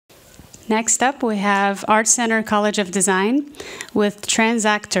Next up, we have ArtCenter College of Design with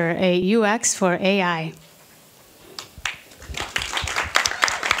Transactor, a UX for AI.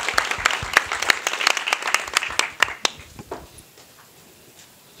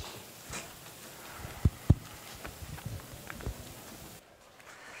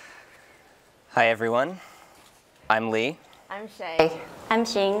 Hi, everyone. I'm Lee. I'm Shay. I'm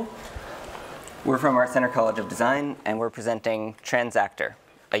Xing. We're from ArtCenter College of Design, and we're presenting Transactor,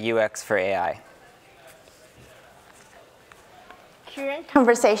 a UX for AI. Current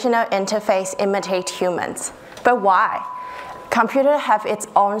conversational interface imitate humans. But why? Computers have its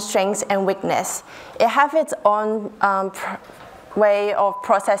own strengths and weakness. It has its own way of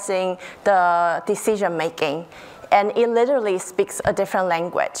processing the decision making, and it literally speaks a different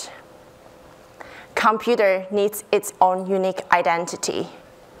language. Computer needs its own unique identity.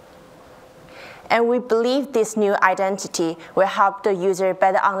 And we believe this new identity will help the user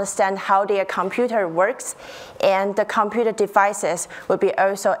better understand how their computer works, and the computer devices will be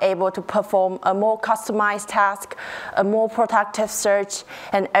also able to perform a more customized task, a more productive search,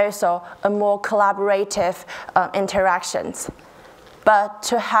 and also a more collaborative interactions. But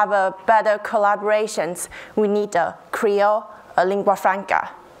to have a better collaborations, we need a Creole, a lingua franca.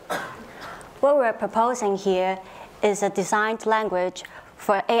 What we're proposing here is a designed language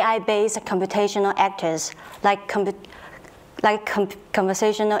for AI-based computational actors, like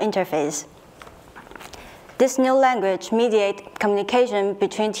conversational interface. This new language mediates communication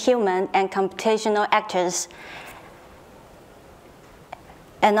between human and computational actors,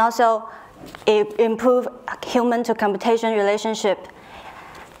 and also it improves human to computation relationship.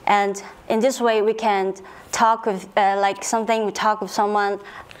 And in this way, we can talk with, we talk with someone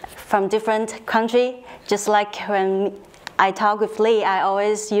from different country, just like when I talk with Lee, I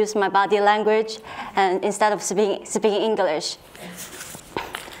always use my body language and instead of speaking English.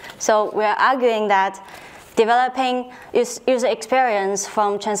 So we're arguing that developing user experience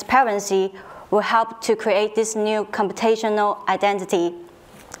from transparency will help to create this new computational identity.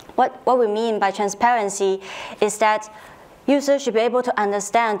 What we mean by transparency is that users should be able to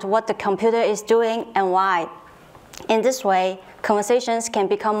understand what the computer is doing and why. In this way, conversations can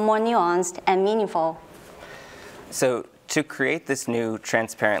become more nuanced and meaningful. So to create this new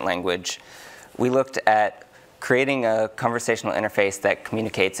transparent language, we looked at creating a conversational interface that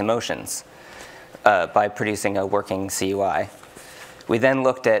communicates emotions by producing a working CUI. We then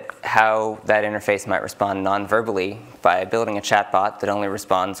looked at how that interface might respond non-verbally by building a chatbot that only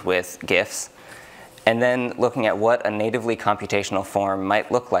responds with GIFs, and then looking at what a natively computational form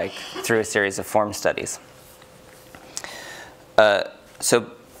might look like through a series of form studies.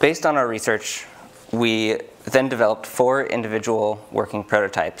 So based on our research, we then developed 4 individual working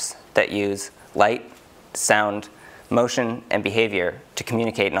prototypes that use light, sound, motion, and behavior to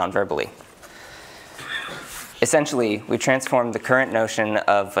communicate non-verbally. Essentially, we transformed the current notion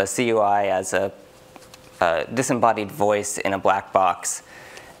of a CUI as a disembodied voice in a black box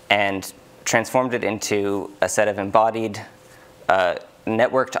and transformed it into a set of embodied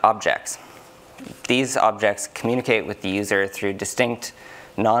networked objects. These objects communicate with the user through distinct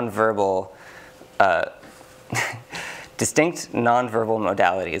non-verbal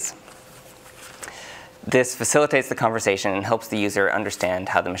modalities. This facilitates the conversation and helps the user understand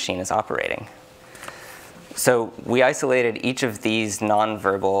how the machine is operating. So we isolated each of these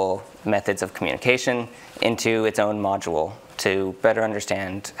non-verbal methods of communication into its own module to better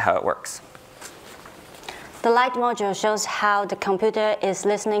understand how it works. The light module shows how the computer is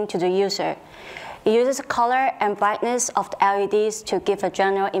listening to the user. It uses color and brightness of the LEDs to give a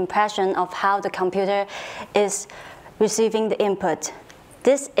general impression of how the computer is receiving the input.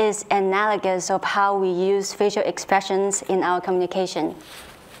 This is analogous of how we use facial expressions in our communication.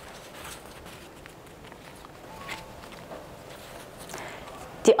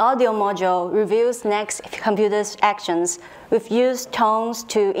 The audio module reveals next computer's actions. We've used tones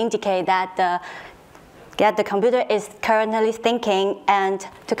to indicate that the computer is currently thinking and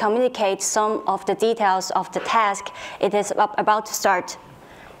to communicate some of the details of the task it is about to start.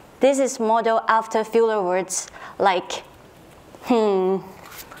 This is modeled after filler words like huh,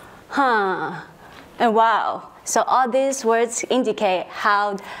 and wow. So all these words indicate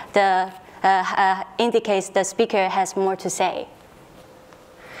how indicates the speaker has more to say.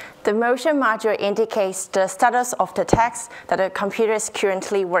 The motion module indicates the status of the text that the computer is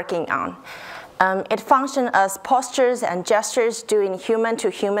currently working on. It functions as postures and gestures during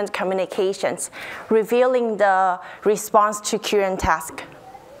human-to-human communications, revealing the response to current task.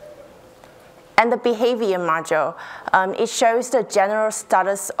 And the behavior module, it shows the general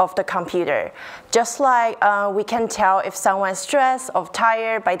status of the computer. Just like we can tell if someone's stressed or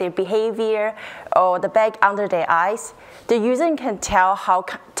tired by their behavior or the bag under their eyes, the user can tell how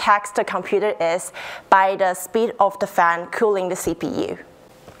taxed the computer is by the speed of the fan cooling the CPU.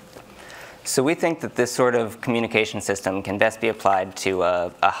 So we think that this sort of communication system can best be applied to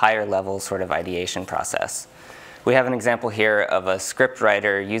a higher level sort of ideation process. We have an example here of a script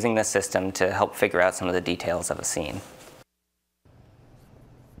writer using this system to help figure out some of the details of a scene.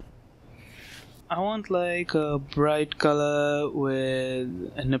 I want like a bright color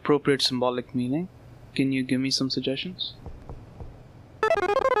with an appropriate symbolic meaning. Can you give me some suggestions?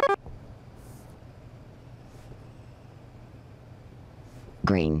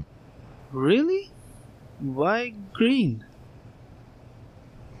 Green. Really? Why green?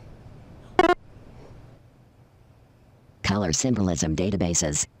 Color symbolism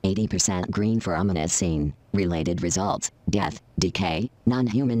databases, 80% green for ominous scene. Related results, death, decay,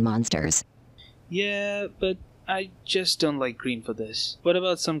 non-human monsters. Yeah, but I just don't like green for this. What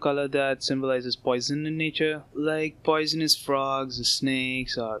about some color that symbolizes poison in nature? Like poisonous frogs, or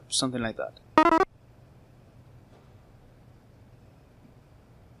snakes, or something like that.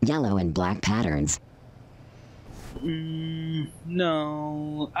 Yellow and black patterns.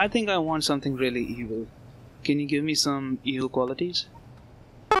 No, I think I want something really evil. Can you give me some evil qualities?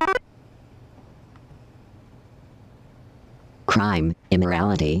 Crime,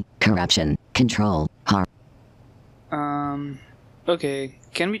 immorality, corruption, control, harm. Okay.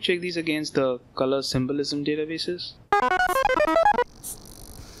 Can we check these against the color symbolism databases?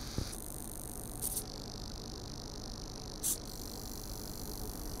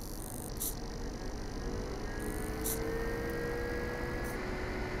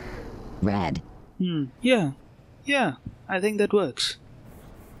 Red. Yeah, I think that works.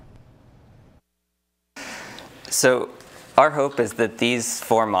 So our hope is that these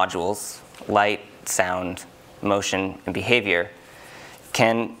 4 modules, light, sound, motion, and behavior,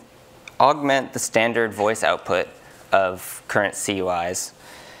 can augment the standard voice output of current CUIs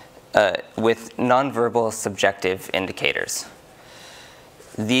with nonverbal subjective indicators.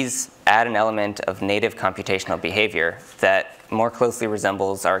 These add an element of native computational behavior that more closely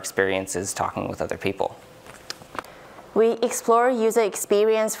resembles our experiences talking with other people. We explore user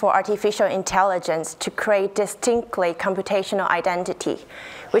experience for artificial intelligence to create distinctly computational identity,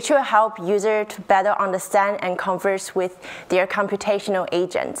 which will help users to better understand and converse with their computational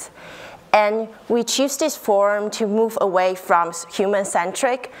agents. And we choose this form to move away from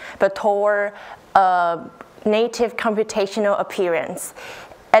human-centric, but toward a native computational appearance.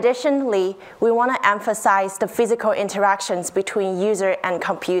 Additionally, we want to emphasize the physical interactions between user and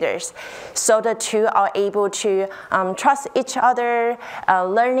computers, so the two are able to trust each other,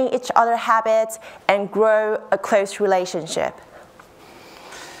 learning each other's habits, and grow a close relationship.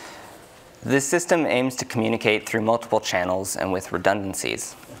 This system aims to communicate through multiple channels and with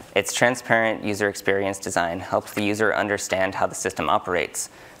redundancies. Its transparent user experience design helps the user understand how the system operates,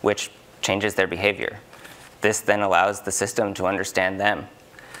 which changes their behavior. This then allows the system to understand them.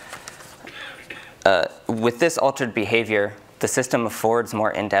 With this altered behavior, the system affords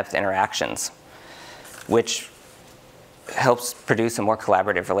more in-depth interactions, which helps produce a more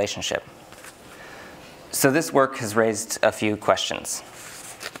collaborative relationship. So this work has raised a few questions.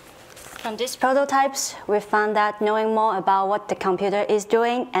 From these prototypes, we found that knowing more about what the computer is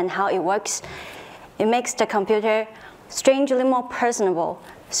doing and how it works, it makes the computer strangely more personable.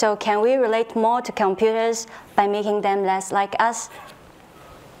 So can we relate more to computers by making them less like us?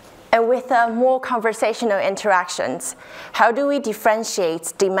 And with more conversational interactions, how do we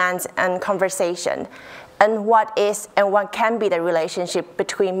differentiate demands and conversation? And what is and what can be the relationship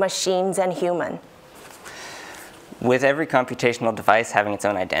between machines and human? With every computational device having its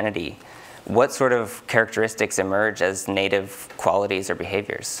own identity, what sort of characteristics emerge as native qualities or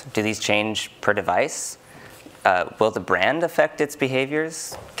behaviors? Do these change per device? Will the brand affect its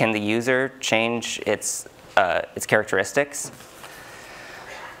behaviors? Can the user change its characteristics?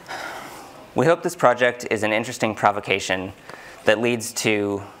 We hope this project is an interesting provocation that leads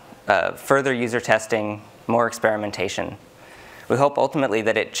to further user testing, more experimentation. We hope ultimately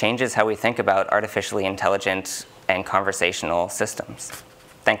that it changes how we think about artificially intelligent and conversational systems.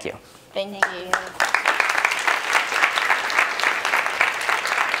 Thank you. Thank you.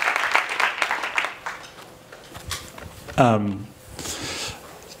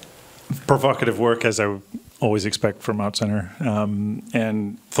 Provocative work, as I always expect from ArtCenter,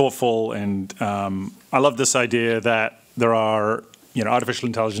 and thoughtful, and I love this idea that there are artificial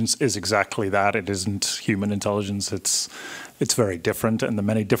intelligence is exactly that. It isn't human intelligence. It's very different, and the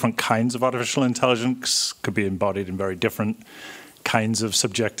many different kinds of artificial intelligence could be embodied in very different kinds of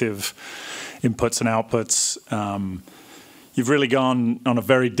subjective inputs and outputs. You've really gone on a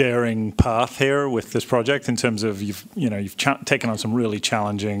very daring path here with this project in terms of you've taken on some really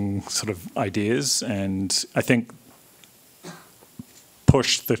challenging sort of ideas, and I think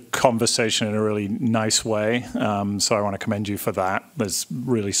pushed the conversation in a really nice way. So I want to commend you for that. There's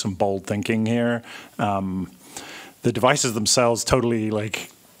really some bold thinking here. The devices themselves, totally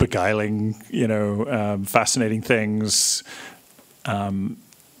like beguiling, fascinating things.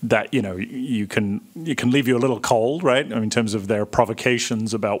 That you can leave you a little cold, right? In terms of their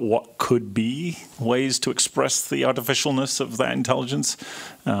provocations about what could be ways to express the artificialness of that intelligence.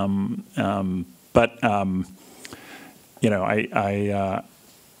 But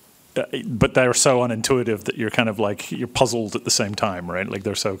they're so unintuitive that you're kind of like you're puzzled at the same time, right? Like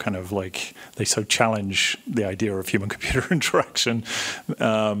they're so kind of like they so challenge the idea of human-computer interaction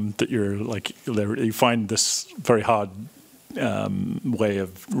that you're like you find this very hard way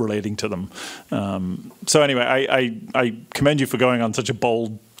of relating to them. So anyway, I commend you for going on such a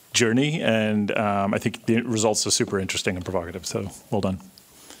bold journey, and I think the results are super interesting and provocative. So well done.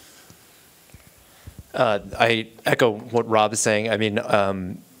 I echo what Rob is saying. I mean,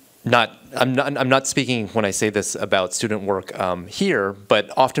 I'm not speaking when I say this about student work here, but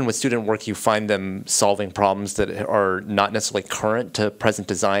often with student work you find them solving problems that are not necessarily current to present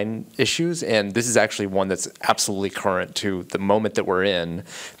design issues, and this is actually one that's absolutely current to the moment that we're in,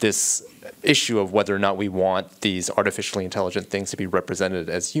 this issue of whether or not we want these artificially intelligent things to be represented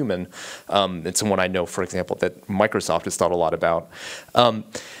as human. It's one I know, for example, that Microsoft has thought a lot about.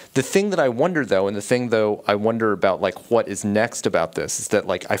 The thing that I wonder, though, and the thing, though, I wonder about, like, what is next about this is that,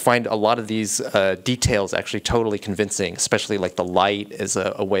 like, I find a lot of these details actually totally convincing, especially, like, the light is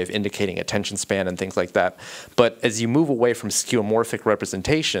a way of indicating attention span and things like that. But as you move away from skeuomorphic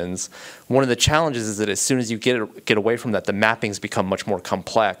representations, one of the challenges is that as soon as you get away from that, the mappings become much more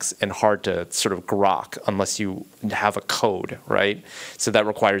complex and hard to sort of grok unless you have a code, right? So that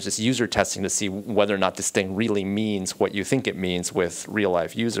requires this user testing to see whether or not this thing really means what you think it means with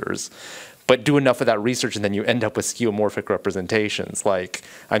real-life users. But do enough of that research and then you end up with skeuomorphic representations, like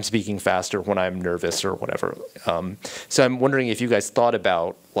I'm speaking faster when I'm nervous or whatever. So I'm wondering if you guys thought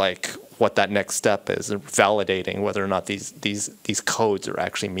about like what that next step is, validating whether or not these codes are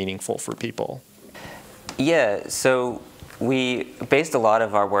actually meaningful for people. Yeah, so we based a lot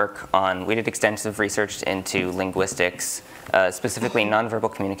of our work on, we did extensive research into linguistics, specifically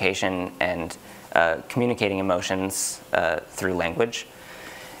nonverbal communication and communicating emotions through language.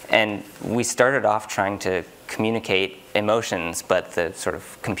 And we started off trying to communicate emotions, but the sort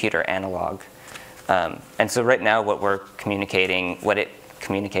of computer analog. And so right now what we're communicating, what it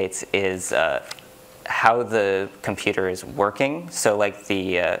communicates is how the computer is working. So like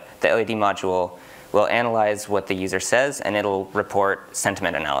the LED module will analyze what the user says, and it'll report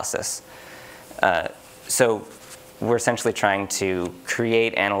sentiment analysis. So we're essentially trying to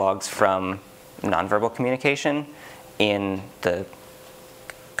create analogs from nonverbal communication in the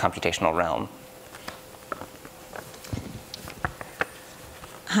computational realm.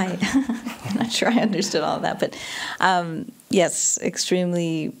 Hi, I'm not sure I understood all of that, but yes,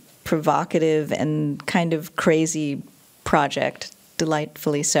 extremely provocative and kind of crazy project,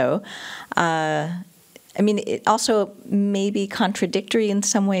 delightfully so. I mean, it also may be contradictory in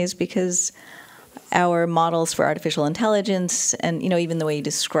some ways because our models for artificial intelligence and, even the way you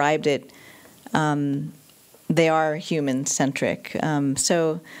described it, they are human-centric. But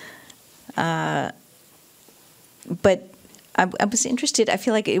I was interested, I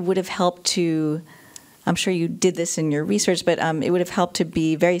feel like it would have helped to, I'm sure you did this in your research, but it would have helped to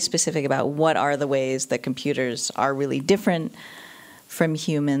be very specific about what are the ways that computers are really different from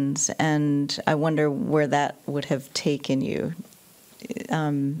humans, and I wonder where that would have taken you. I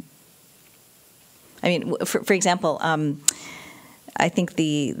mean, for example, I think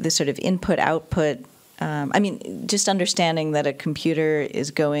the sort of input-output, I mean, just understanding that a computer is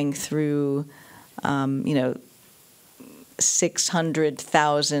going through,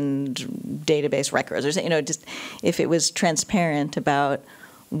 600,000 database records, or just if it was transparent about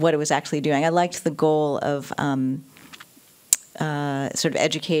what it was actually doing. I liked the goal of sort of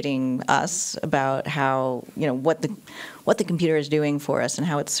educating us about how, what the computer is doing for us and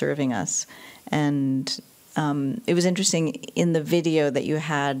how it's serving us. And it was interesting in the video that you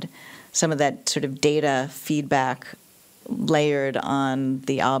had some of that sort of data feedback layered on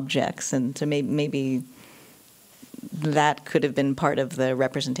the objects, and so maybe that could have been part of the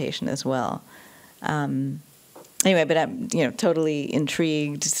representation as well. anyway, but I'm totally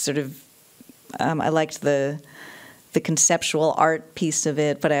intrigued. Sort of, I liked the conceptual art piece of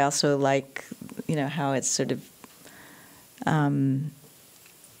it, but I also like how it's sort of how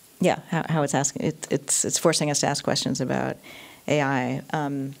it's asking it's forcing us to ask questions about AI.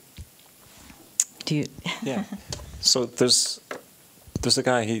 Do you? Yeah. So there's a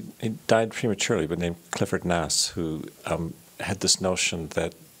guy, he died prematurely, but named Clifford Nass, who had this notion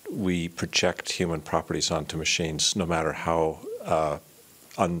that we project human properties onto machines, no matter how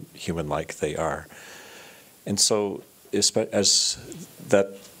unhuman-like they are. And so, as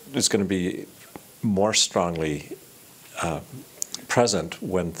that is going to be more strongly present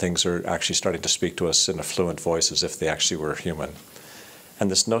when things are actually starting to speak to us in a fluent voice as if they actually were human. And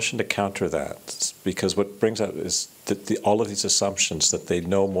this notion to counter that, because what brings out is that all of these assumptions that they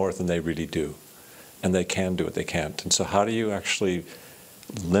know more than they really do, and they can do it, they can't. And so how do you actually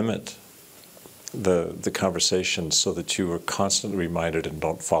limit the conversation so that you are constantly reminded and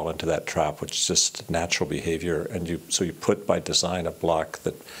don't fall into that trap, which is just natural behavior, and so you put by design a block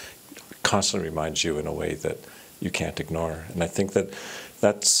that constantly reminds you in a way that you can't ignore. And I think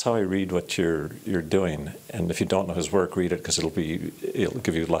that's how I read what you're doing. And if you don't know his work, read it, because it'll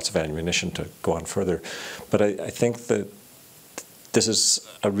give you lots of ammunition to go on further. But I think that this is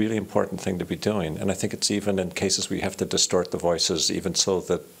a really important thing to be doing. And I think it's even in cases where you have to distort the voices, even so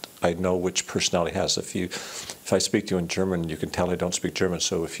that I know which personality has. If I speak to you in German, you can tell I don't speak German.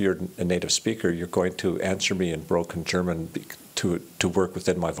 So if you're a native speaker, you're going to answer me in broken German to work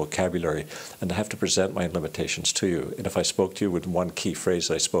within my vocabulary, and I have to present my limitations to you. And if I spoke to you with one key phrase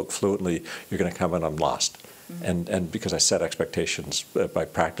that I spoke fluently, you're going to come and I'm lost. Mm-hmm. And because I set expectations by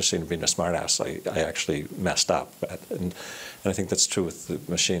practicing being a smartass, I actually messed up. And I think that's true with the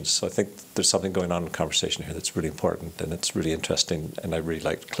machines. So I think there's something going on in conversation here that's really important, and it's really interesting. And I really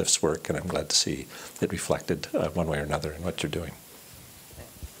liked Cliff's work, and I'm glad to see it reflected one way or another in what you're doing.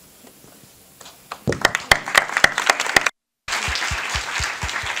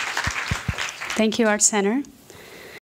 Thank you, ArtCenter.